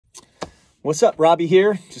What's up, Robbie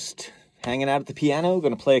here? Just hanging out at the piano.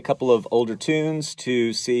 Going to play a couple of older tunes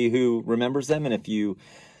to see who remembers them, and if you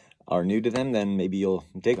are new to them, then maybe you'll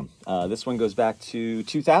dig them. This one goes back to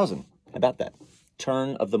 2000. How about that?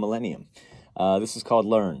 Turn of the millennium. This is called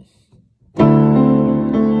Learn.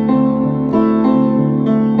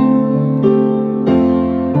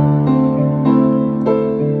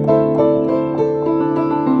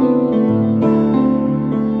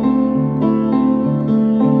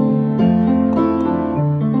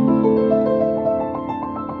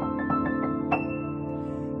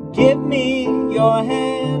 Give me your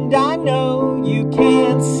hand, I know you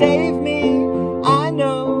can't save me. I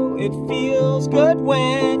know it feels good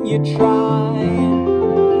when you try.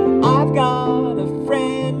 I've got a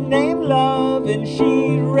friend named Love, and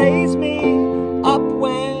she'd raise me up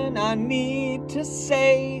when I need to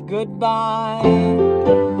say goodbye.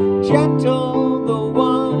 Gentle, the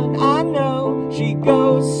one I know, she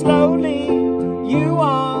goes slowly. You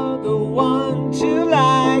are the one to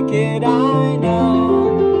like it, I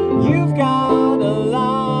know. You've got a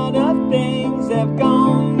lot of things that have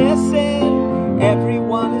gone missing.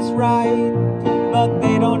 Everyone is right, but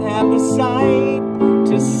they don't have the sight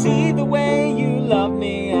to see the way you love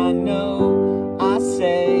me. I know, I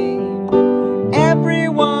say,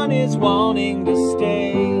 everyone is wanting to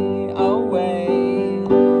stay away.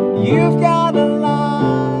 You've got a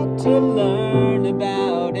lot to learn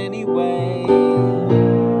about anyway.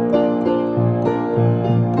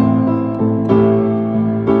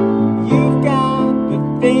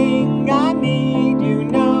 Thing I need, you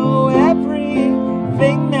know,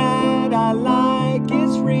 everything that I like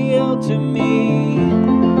is real to me.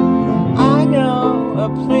 I know a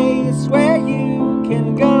place where you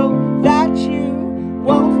can go that you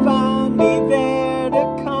won't find me there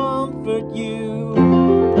to comfort you.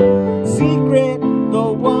 Secret,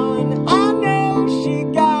 the one I know, she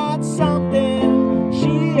got something.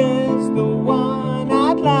 She is the one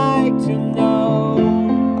I'd like to know.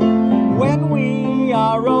 When we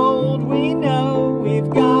are old, we know we've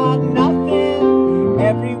got nothing.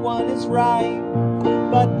 Everyone is right,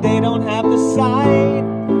 but they don't have the sight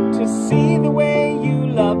to see the way you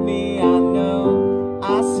love me. I know,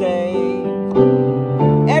 I say,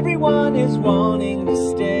 everyone is wanting to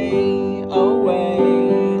stay away.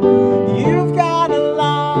 You've got a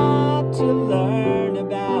lot to learn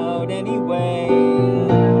about anyway.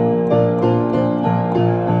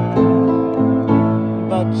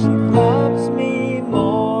 But she loves me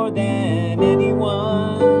more than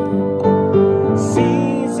anyone.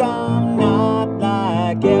 Sees I'm not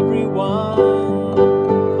like everyone.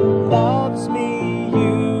 Loves me,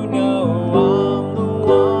 you know I'm the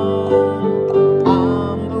one.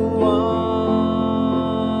 I'm the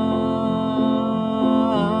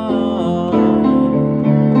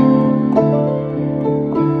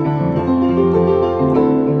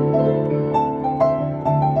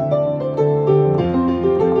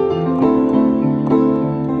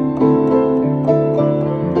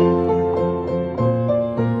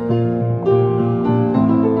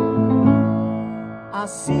I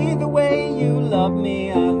see the way you love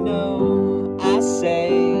me, I know, I say,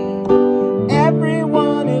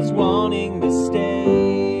 everyone is wanting to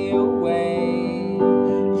stay away.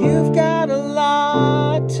 You've got a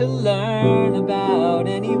lot to learn about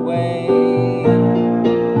anyway.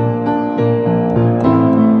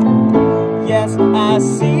 Yes, I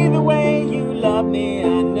see the way you love me,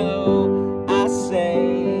 I know, I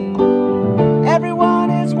say, everyone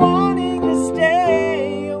is wanting to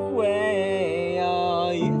stay away.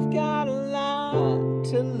 Oh, you've got a lot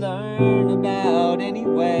to learn about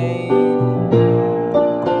anyway.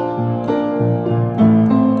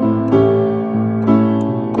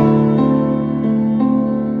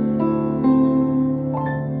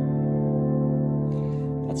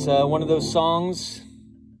 That's one of those songs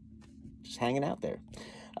just hanging out there.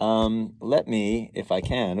 Let me, if I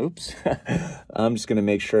can, oops, I'm just going to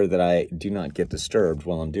make sure that I do not get disturbed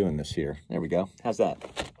while I'm doing this here. There we go. How's that?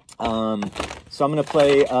 So I'm going to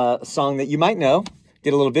play a song that you might know.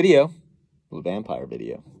 Did a little video, a little vampire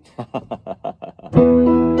video.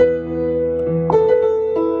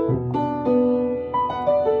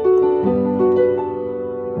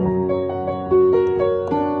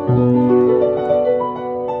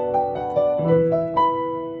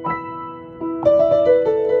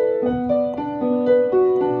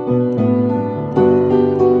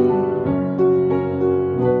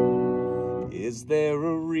 Is there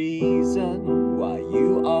a reason why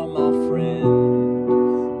you are my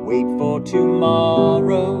friend? Wait for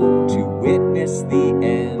tomorrow to witness the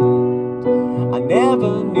end. I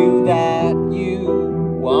never knew that you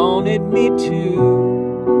wanted me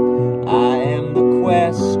to. I am the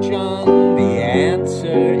question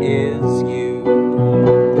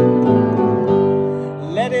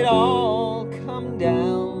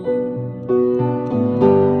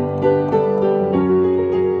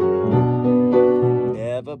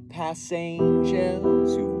pass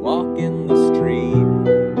angels who walk in the street.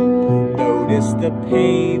 Notice the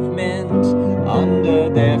pavement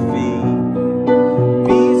under their feet.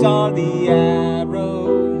 These are the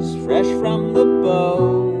arrows fresh from the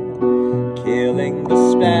bow, killing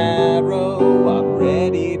the sparrow. I'm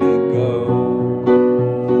ready to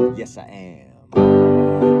go. Yes, I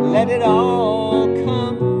am. Let it all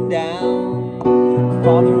come down,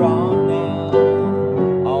 farther on now,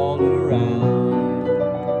 all around.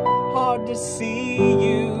 Hard to see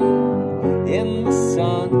you in the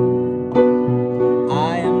sun.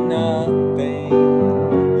 I am nothing,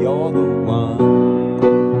 you're the one.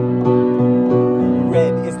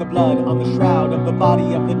 Red is the blood on the shroud of the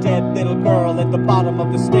body of the dead little girl at the bottom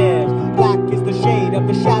of the stairs. Black is the shade of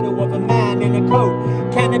the shadow of a man in a coat.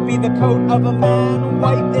 Can it be the coat of a man?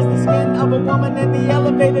 White is the skin of a woman in the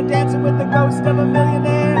elevator dancing with the ghost of a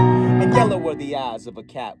millionaire. And yellow are the eyes of a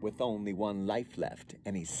cat with only one life left,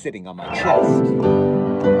 and he's sitting on my chest.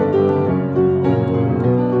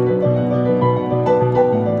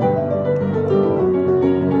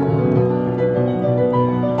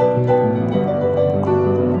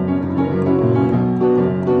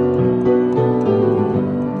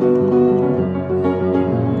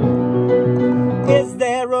 Is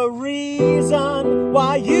there a reason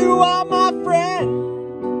why you are my friend?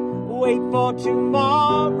 Wait for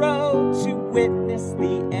tomorrow to witness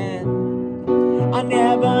the end. I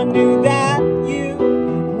never knew that you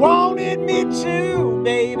wanted me to,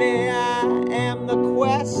 baby. I am the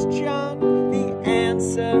question, the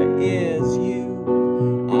answer is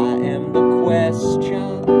you. I am the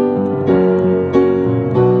question,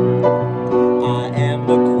 I am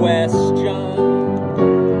the question.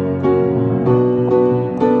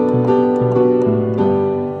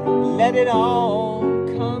 Let it all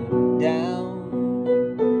come down.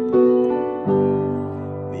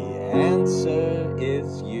 The answer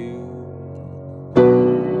is you.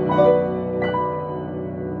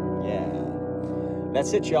 Yeah.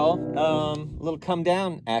 That's it, y'all. A little come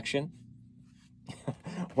down action.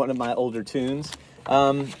 One of my older tunes.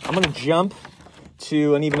 I'm going to jump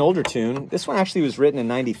to an even older tune. This one actually was written in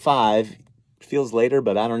 '95. Feels later,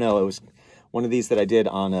 but I don't know. It was one of these that I did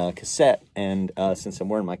on a cassette, and since I'm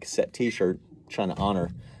wearing my cassette t-shirt, trying to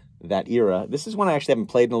honor that era. This is one I actually haven't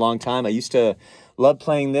played in a long time. I used to love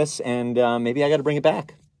playing this, and maybe I got to bring it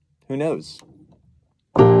back. Who knows?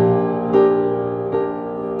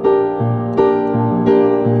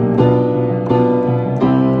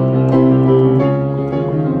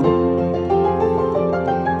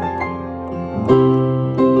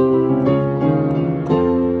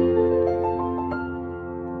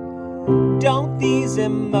 Don't these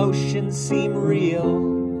emotions seem real?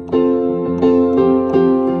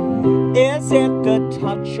 Is it the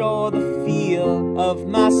touch or the feel of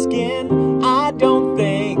my skin? I don't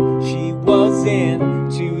think she was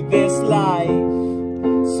into this life.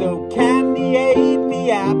 So Candy ate the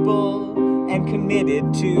apple and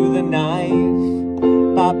committed to the knife.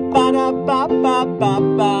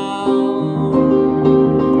 Ba-ba-da-ba-ba-ba-ba.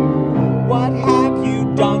 What have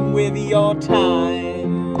you done with your time?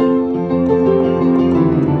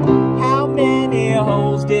 How many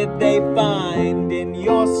holes did they find in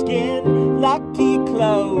your skin? Lucky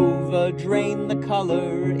clover drained the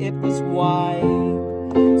color, it was white.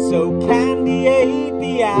 So Candy ate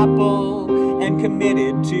the apple and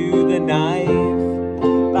committed to the knife.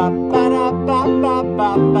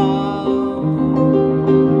 Ba-ba-da-ba-ba-ba-ba.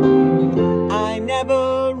 I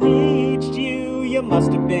never reached you, you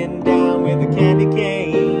must have been down with a candy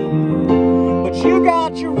cane. But you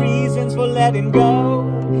got your reasons for letting go.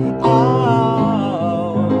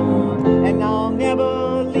 Oh, and I'll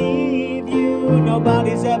never leave you.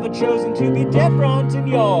 Nobody's ever chosen to be different, and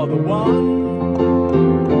you're the one.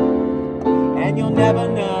 And you'll never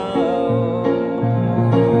know.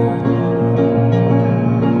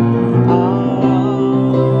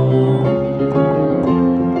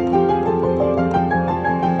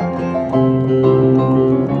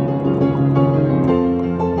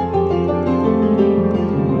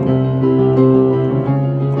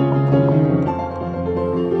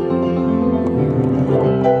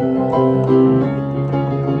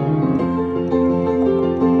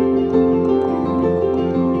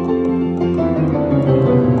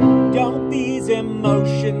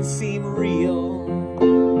 Emotions seem real.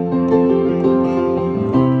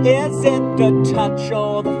 Is it the touch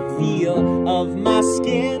or the feel of my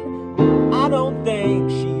skin? I don't think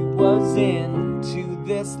she was into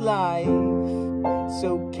this life.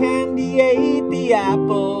 So Candy ate the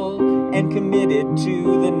apple and committed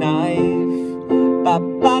to the knife.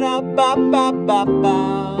 Ba-ba-da-ba-ba-ba-ba.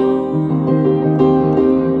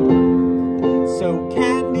 So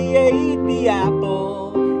Candy the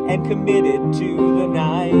apple and committed to the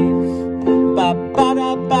knife. Ba ba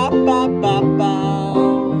da ba ba ba ba,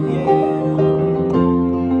 yeah.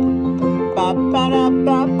 Ba ba da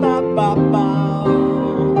ba ba ba ba.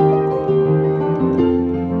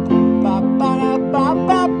 Ba ba da ba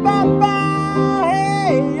ba ba ba.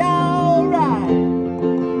 Hey, alright.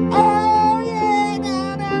 Oh yeah.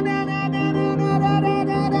 Da da da da da da da da da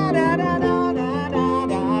da da da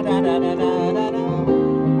da da da da.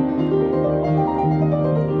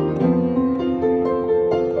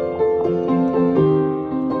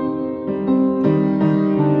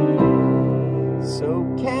 So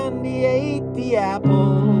Candy ate the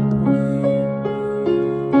apple.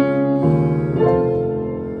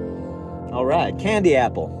 All right, Candy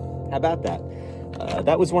Apple. How about that?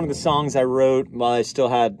 That was one of the songs I wrote while I still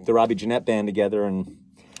had the Robbie Gennet band together, and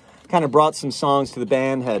kind of brought some songs to the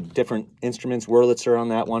band, had different instruments, Wurlitzer on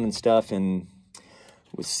that one and stuff, and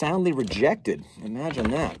was soundly rejected.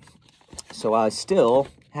 Imagine that. So I still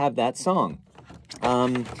have that song.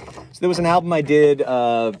 So there was an album I did,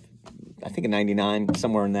 I think in '99,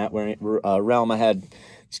 somewhere in that realm. I had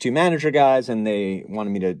these two manager guys, and they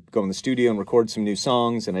wanted me to go in the studio and record some new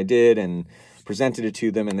songs, and I did, and presented it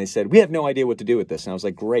to them, and they said, we have no idea what to do with this. And I was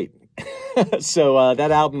like, great. So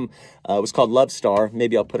that album was called Love Star.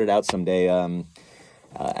 Maybe I'll put it out someday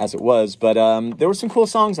as it was. But there were some cool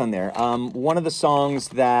songs on there. One of the songs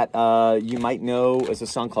that you might know is a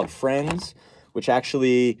song called Friends, which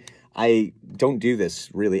actually, I don't do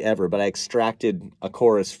this really ever, but I extracted a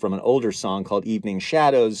chorus from an older song called Evening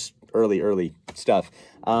Shadows, early stuff.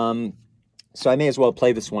 So I may as well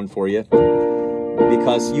play this one for you,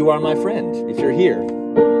 because you are my friend, if you're here.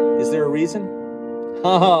 Is there a reason?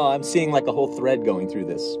 Oh, I'm seeing like a whole thread going through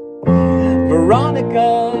this.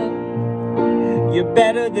 Veronica, you're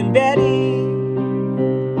better than Betty,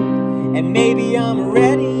 and maybe I'm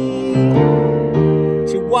ready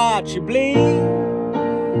to watch you bleed.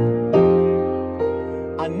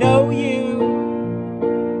 I know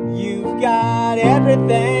you've got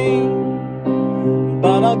everything,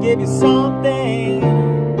 but I'll give you something,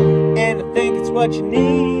 and I think it's what you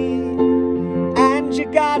need. And you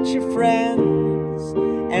got your friends,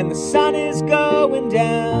 and the sun is going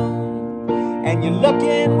down, and you're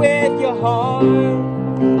looking with your heart,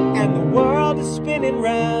 and the world is spinning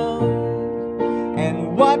round.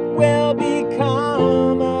 And what will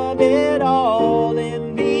become of it all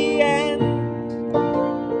in the end?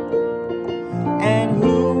 And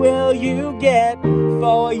who will you get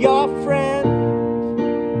for your friend?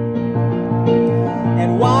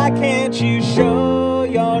 And why can't you show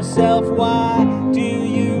yourself? Why do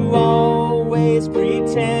you always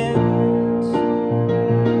pretend?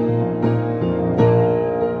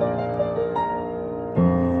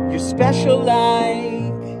 You're special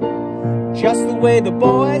like just the way the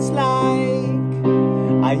boys like.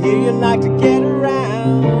 I hear you like to get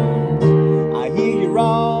around. I hear you're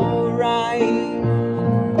alright.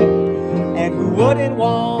 And who wouldn't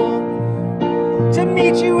want to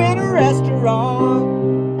meet you in a restaurant,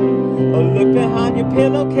 or look behind your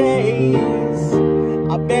pillowcase?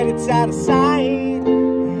 I bet it's out of sight.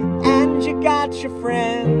 And you got your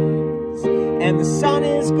friends, and the sun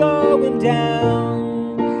is going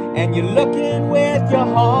down, and you're looking with your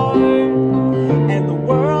heart, and the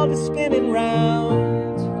world is spinning round.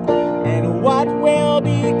 And what will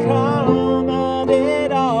become of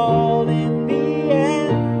it all in the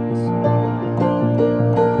end?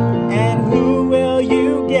 And who will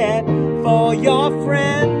you get for your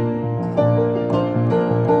friend?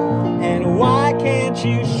 And why can't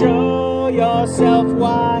you show yourself?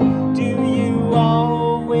 Why do you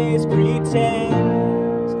always pretend?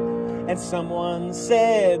 And someone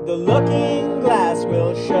said the looking glass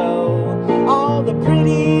will show all the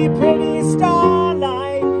pretty, pretty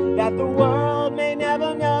starlight that the world may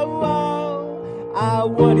never know. I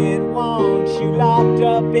wouldn't want you locked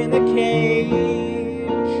up in a cage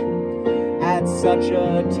at such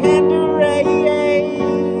a tender age.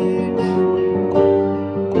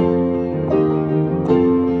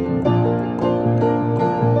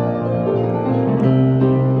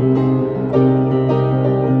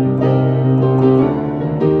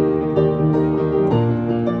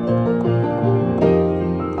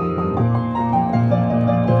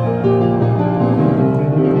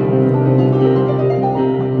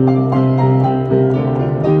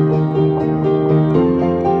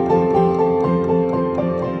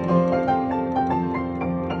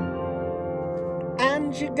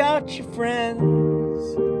 You got your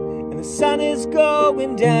friends, and the sun is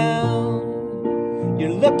going down.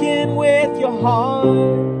 You're looking with your heart,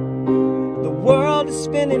 the world is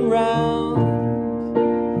spinning round.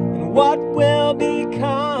 And what will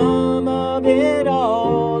become of of it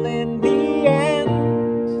all in the end?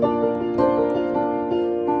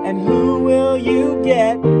 And who will you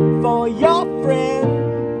get for your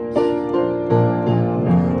friend?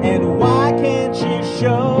 And why can't you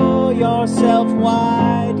show yourself?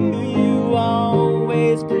 Why do you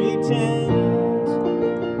always pretend?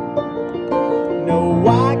 No,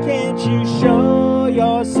 why can't you show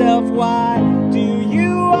yourself? Why do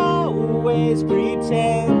you always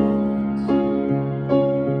pretend?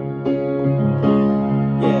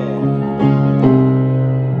 Yeah.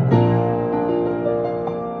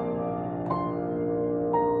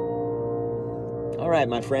 All right,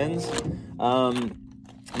 my friends. I'm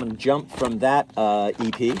going to jump from that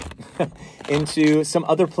EP into some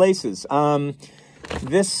other places.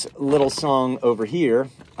 This little song over here,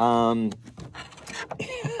 I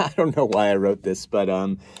don't know why I wrote this, but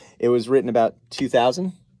it was written about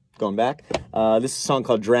 2000, going back. This is a song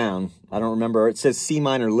called Drown. I don't remember. It says C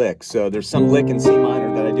minor lick, so there's some lick in C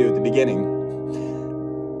minor that I do at the beginning.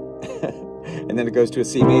 And then it goes to a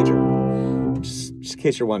C major. Just in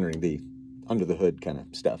case you're wondering, the under the hood kind of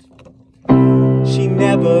stuff. She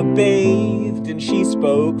never bathed and she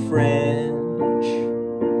spoke French.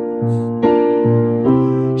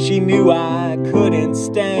 She knew I couldn't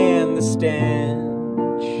stand the stench.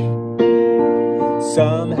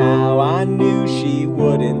 Somehow I knew she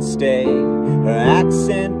wouldn't stay. Her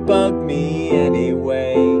accent bugged me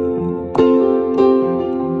anyway.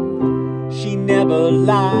 She never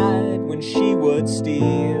lied when she would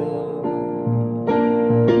steal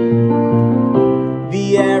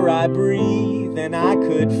the air I breathe, and I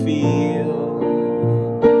could feel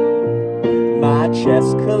my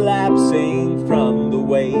chest collapsing from the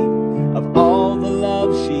weight of all the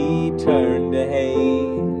love she turned to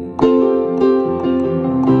hate.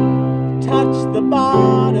 Touch the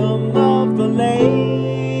bottom of the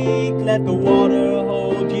lake, let the water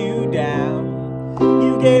hold you down.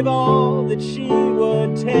 You gave all that she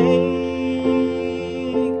would take,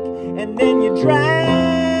 and then you drowned.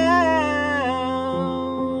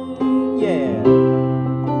 Yeah.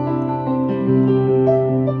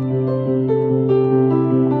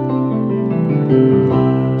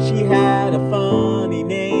 She had a funny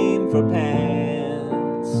name for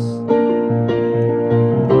pants.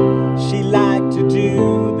 She liked to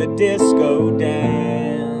do the disco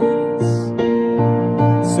dance.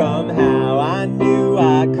 Somehow I knew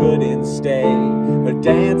I couldn't stay. Her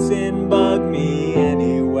dancing bugged me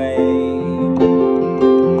anyway.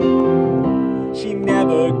 She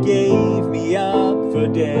never gave me up for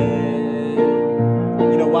dead.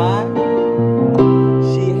 You know why?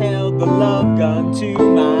 She held the love gun to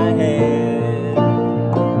my head.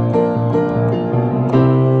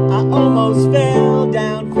 I almost fell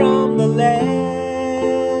down from the ledge,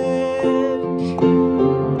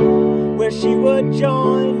 where she would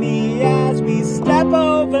join me as we step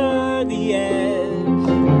over the edge.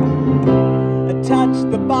 I touched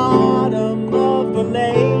the bottom of the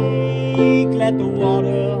lake, let the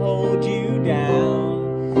water hold you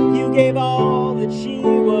down. You gave all that she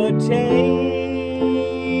would take,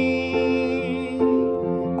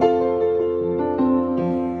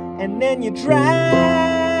 and then you drowned.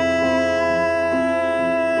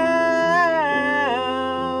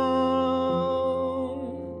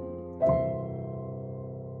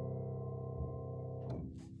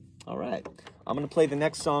 All right, I'm going to play the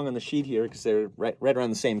next song on the sheet here because they're right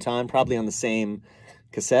around the same time, probably on the same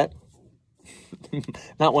cassette.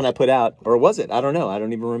 Not one I put out, or was it? I don't know. I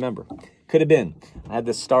don't even remember. Could have been. I had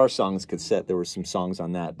the Star Songs cassette. There were some songs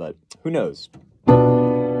on that, but who knows?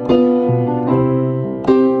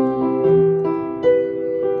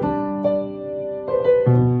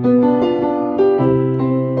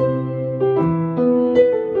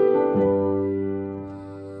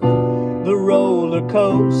 The roller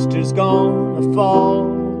coaster's gonna fall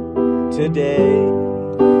today.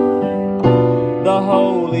 The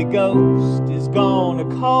Holy Ghost is gonna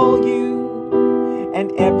call you,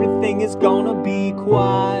 and everything is gonna be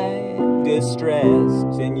quite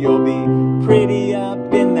distressed, and you'll be pretty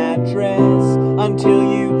up in that dress until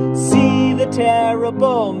you see the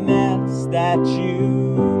terrible mess that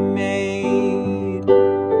you made.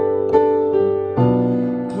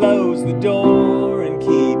 Close the door and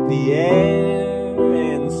keep the air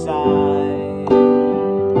inside.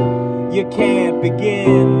 You can't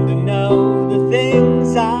begin to know the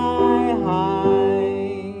things I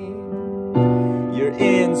hide. You're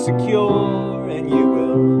insecure and you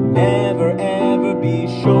will never ever be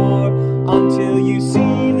sure until you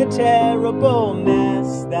see the terrible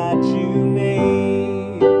mess that you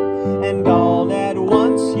made. And all at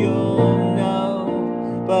once you'll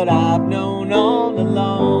know, but I've known all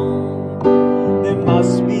along, there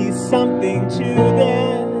must be something to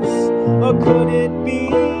this? Or could it be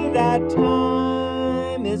that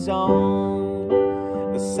time is on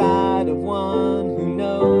the side of one who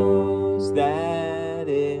knows that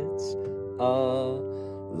it's a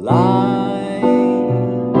lie?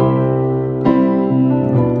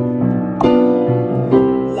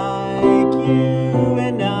 Like you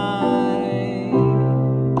and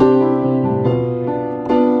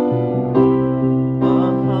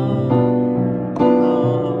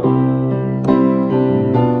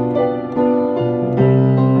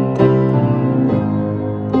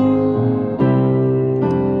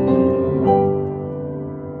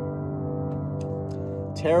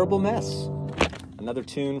Terrible Mess, another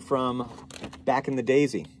tune from back in the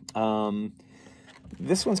daisy.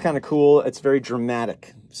 This one's kind of cool. It's very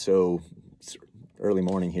dramatic. So it's early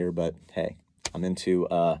morning here, but hey, I'm into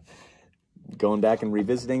going back and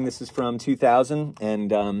revisiting. This is from 2000,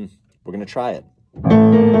 and we're gonna try it.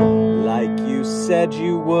 Like you said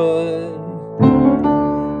you would,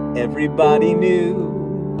 everybody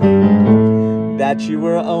knew that you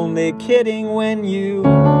were only kidding when you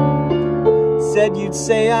said you'd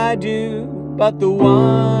say I do, but the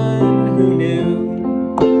one who knew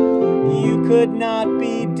you could not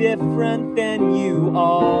be different than you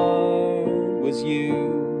are was you.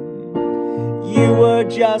 You were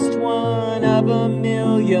just one of a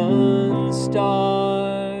million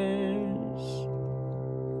stars.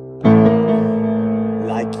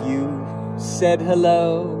 Like you said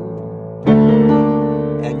hello,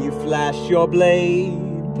 and you flashed your blade.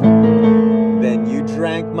 Then you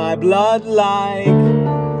drank my blood like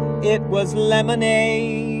it was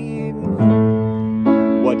lemonade.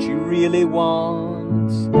 What you really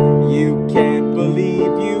want, you can't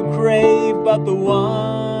believe you crave, but the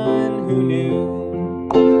one who knew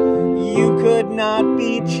you could not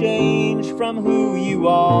be changed from who you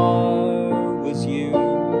are was you.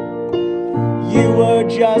 You were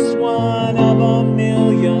just one of a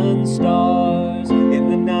million stars. In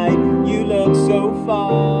the night you look so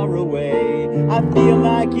far away, I feel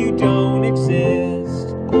like you don't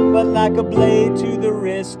exist, but like a blade to the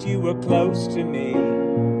wrist, you were close to me,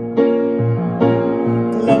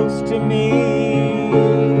 close to me.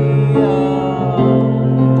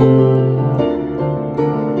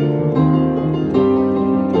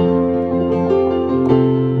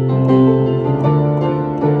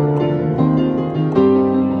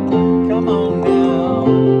 Come on now.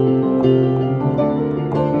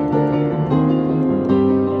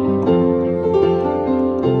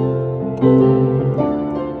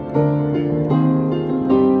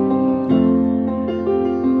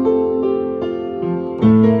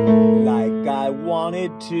 Like I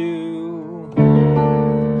wanted to,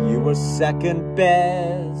 you were second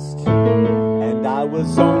best, and I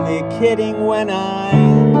was only kidding when I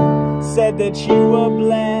said that you were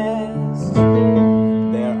blessed.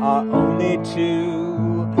 There are only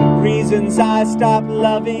two reasons I stopped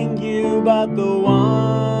loving you, but the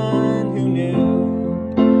one who knew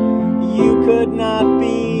you could not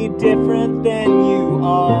be different than you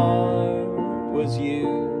are was you.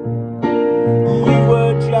 You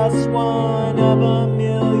were just one of a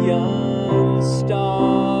million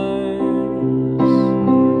stars.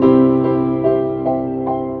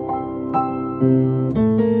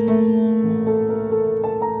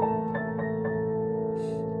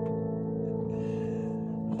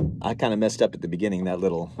 I kind of messed up at the beginning, that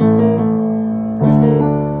little,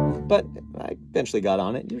 but I eventually got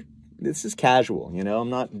on it. This is casual, you know. I'm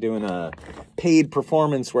not doing a paid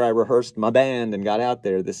performance where I rehearsed my band and got out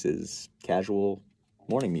there. This is casual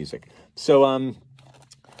morning music. So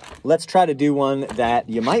let's try to do one that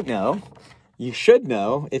you might know. You should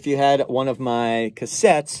know if you had one of my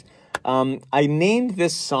cassettes. I named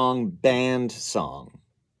this song Band Song.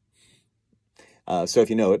 So if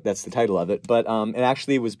you know it, that's the title of it. But it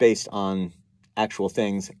actually was based on actual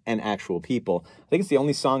things and actual people. I think it's the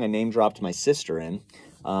only song I name dropped my sister in.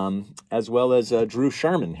 As well as Drew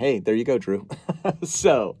Sherman. Hey, there you go, Drew.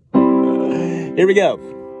 So, here we go.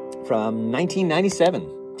 From 1997.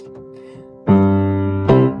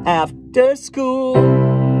 After school,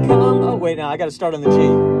 come... Oh, wait, no, I got to start on the G.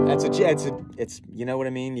 That's a G. It's, you know what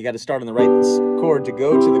I mean? You got to start on the right chord to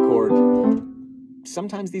go to the chord.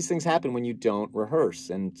 Sometimes these things happen when you don't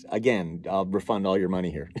rehearse. And again, I'll refund all your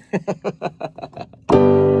money here.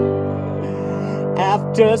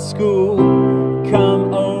 After school,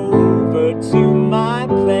 come over to my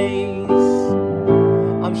place.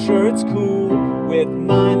 I'm sure it's cool with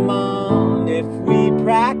my mom if we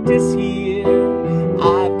practice here.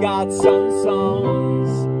 I've got some songs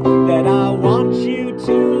that I want you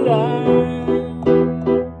to learn.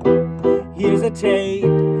 Here's a tape,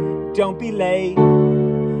 don't be late.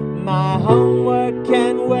 My homework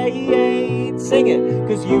can wait. Sing it,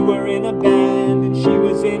 'cause you were in a band and she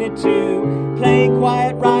was in it too, playing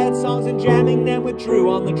Quiet Riot songs and jamming them with Drew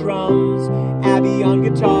on the drums, Abby on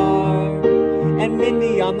guitar, and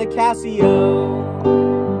Mindy on the Casio.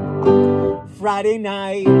 Friday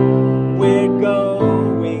night, we're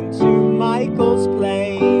going to Michael's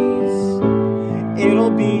place.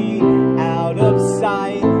 It'll be out of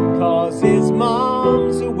sight, 'cause his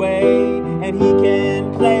mom's away, and he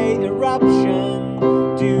can play Eruption.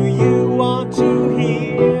 Do you want to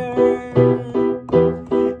hear?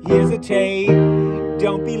 Here's a tape,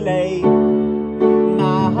 don't be late.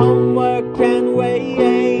 My homework can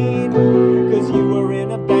wait, 'cause you were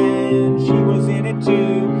in a band, she was in it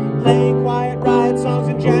too, playing Quiet Riot songs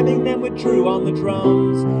and jamming them with Drew on the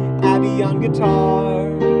drums, Abby on guitar,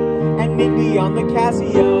 and Mindy on the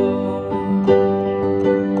Casio.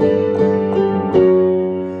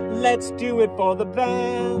 Let's do it for the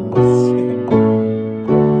bands.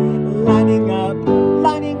 Lining up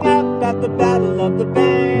at the Battle of the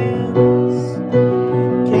Bands.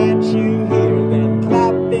 Can't you hear them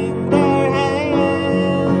clapping their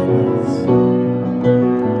hands?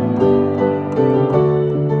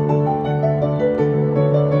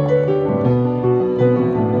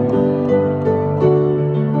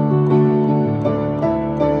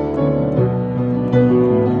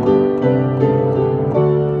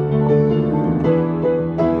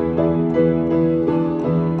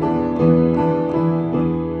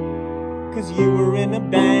 'Cause you were in a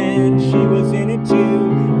band, she was in it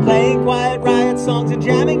too, playing Quiet Riot songs and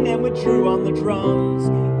jamming them with Drew on the drums,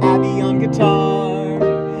 Abby on guitar,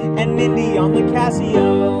 and Mindy on the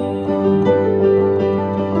Casio.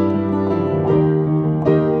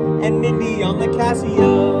 And Mindy on the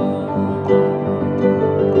Casio.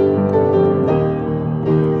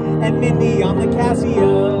 And Mindy on the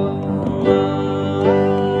Casio.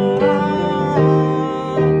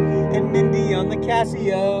 And Mindy on the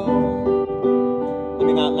Casio. Let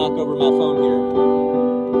me not knock over my phone here.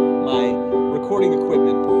 My recording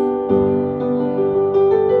equipment.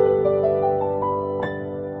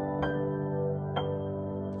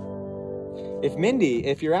 If Mindy,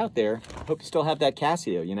 if you're out there, I hope you still have that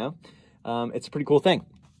Casio, you know? It's a pretty cool thing.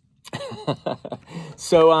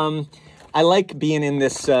 So, I like being in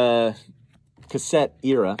this cassette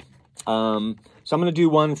era. So I'm going to do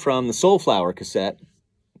one from the Soulflower cassette.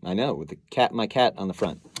 I know, with the cat, my cat on the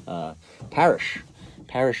front.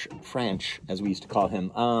 Parish French, as we used to call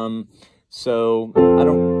him. So I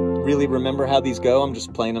don't really remember how these go. I'm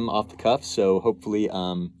just playing them off the cuff. So hopefully,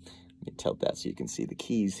 let me tilt that so you can see the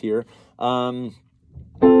keys here.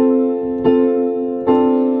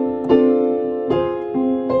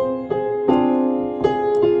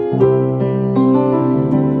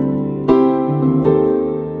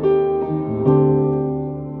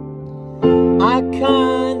 I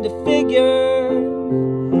kinda figured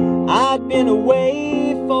I'd been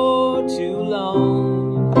away for too long.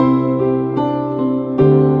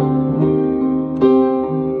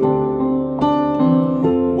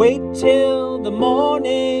 Wait till the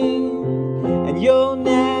morning and you'll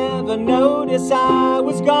never notice I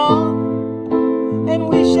was gone, and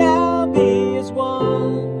we shall be as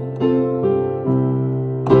one.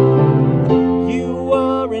 You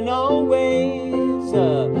weren't always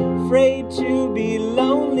afraid to be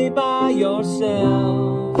lonely by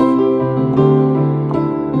yourself.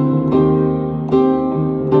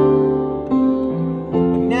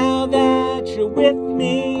 But now that you're with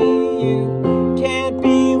me, you can't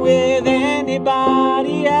be with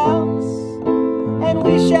anybody else, and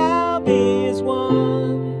we shall be as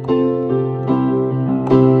one.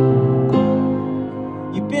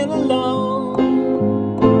 You've been alone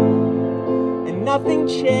and nothing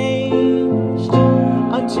changed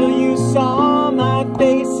until you saw my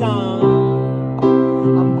face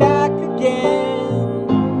I'm back again,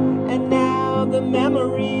 and now the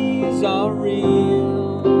memories are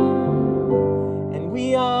real, and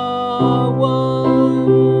we are one.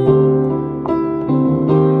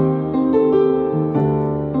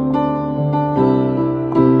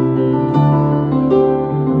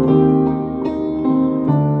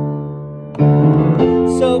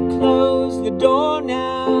 So close the door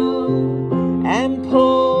now and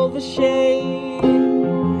pull the shade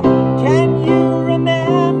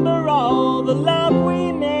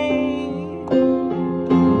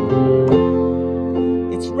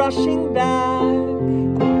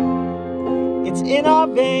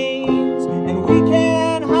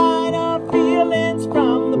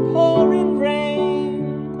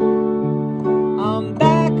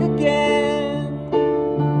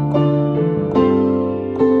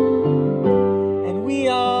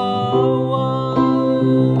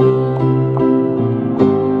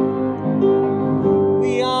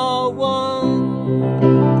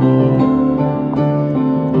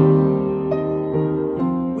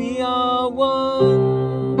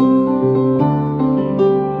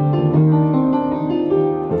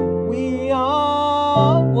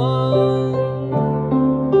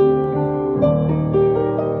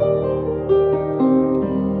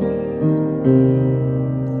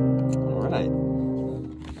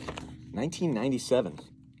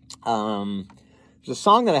 1997. There's a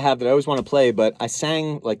song that I have that I always want to play, but I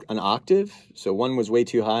sang like an octave. So one was way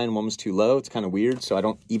too high and one was too low. It's kind of weird, so I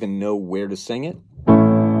don't even know where to sing it.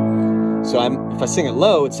 So if I sing it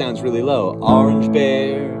low, it sounds really low. Orange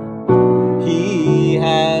bear, he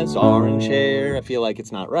has orange hair. I feel like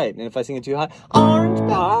it's not right. And if I sing it too high, orange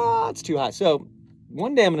bear, it's too high. So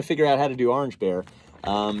one day I'm going to figure out how to do orange bear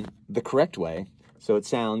the correct way, so it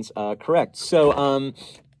sounds correct. So I'm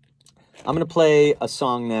going to play a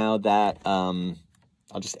song now that I'll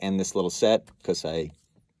just end this little set because I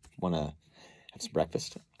want to have some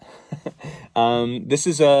breakfast. This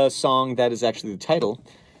is a song that is actually the title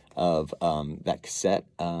of that cassette.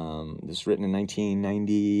 This was written in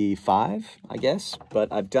 1995, I guess,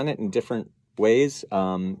 but I've done it in different ways,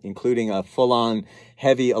 including a full-on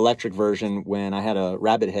heavy electric version when I had a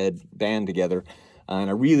Rabbit Head band together. And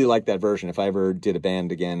I really like that version. If I ever did a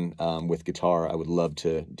band again with guitar, I would love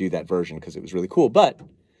to do that version because it was really cool. But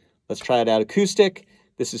let's try it out acoustic.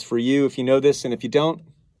 This is for you if you know this, and if you don't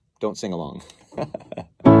sing along.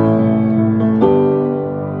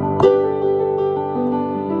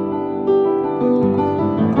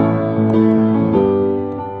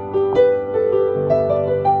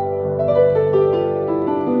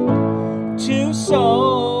 Two souls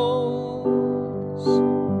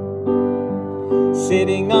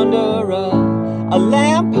sitting under a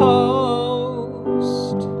lamppost,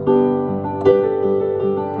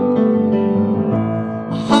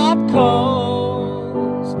 hot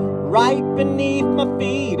coals right beneath my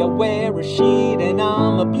feet. I wear a sheet and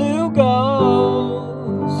I'm a blue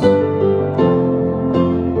ghost.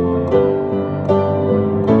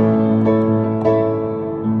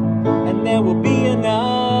 And there will be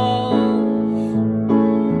enough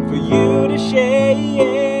for you to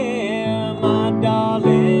share, my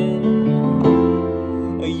darling.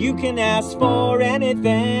 You can ask for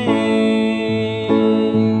anything,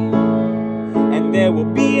 and there will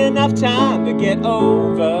be enough time to get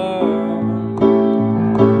over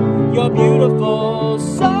your beautiful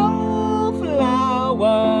soul flower.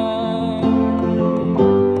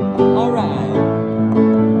 All right.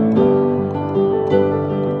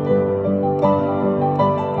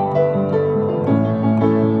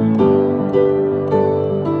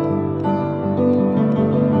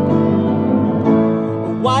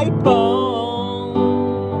 White bone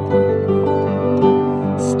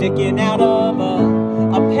sticking out of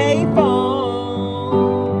a payphone,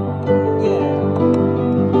 yeah.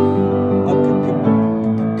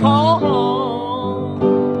 Call home,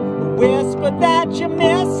 whisper that you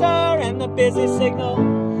miss her, and the busy signal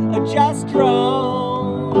just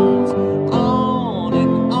drones on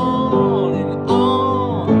and on and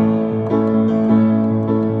on.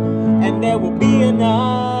 And there will be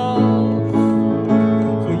enough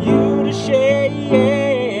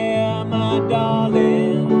share, my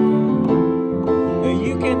darling.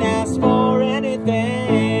 You can ask for anything,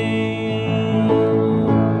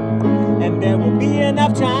 and there will be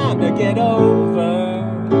enough time to get over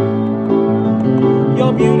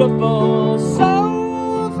your beautiful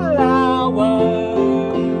soul flower.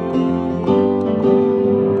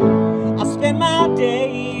 I spend my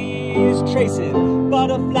days tracing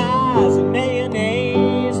butterflies and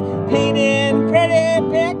mayonnaise, painting pretty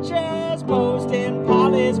pictures, posed in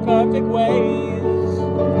Polly's perfect ways.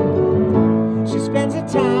 She spends her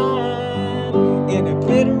time in a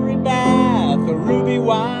glittery bath of ruby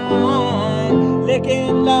wine,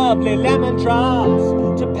 licking lovely lemon drops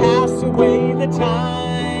to pass away the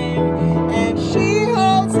time. And she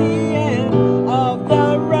holds the end of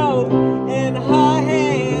the rope in her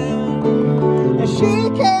hand, and she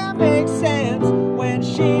can't make sense when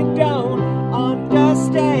she don't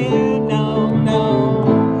understand. No,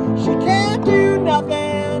 no. She can't do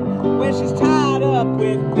nothing when she's tied up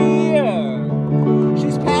with fear.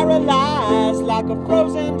 She's paralyzed like a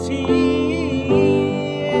frozen tear.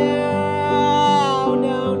 Oh,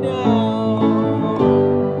 no, no.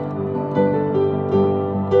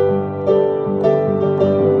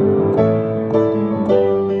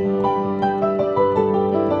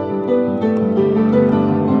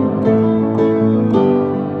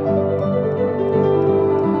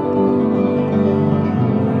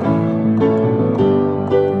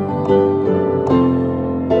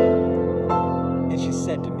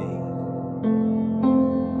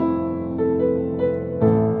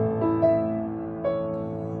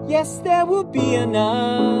 Yes, there will be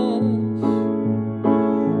enough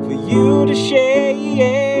for you to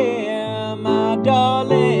share, my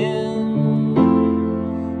darling.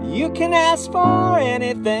 You can ask for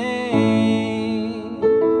anything,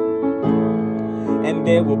 and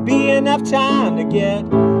there will be enough time to get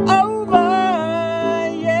over,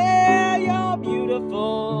 yeah, your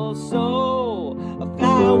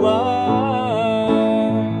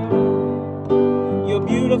Your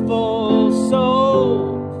beautiful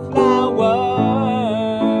soul flower.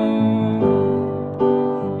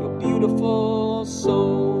 Your beautiful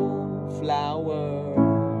soul flower.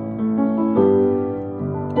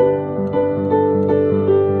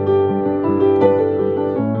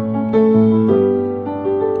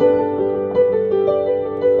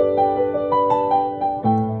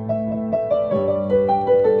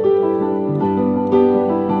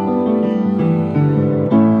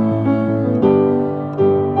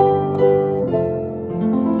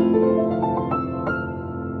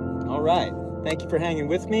 Thank you for hanging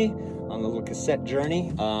with me on the little cassette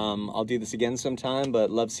journey. I'll do this again sometime, but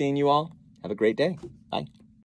love seeing you all. Have a great day. Bye.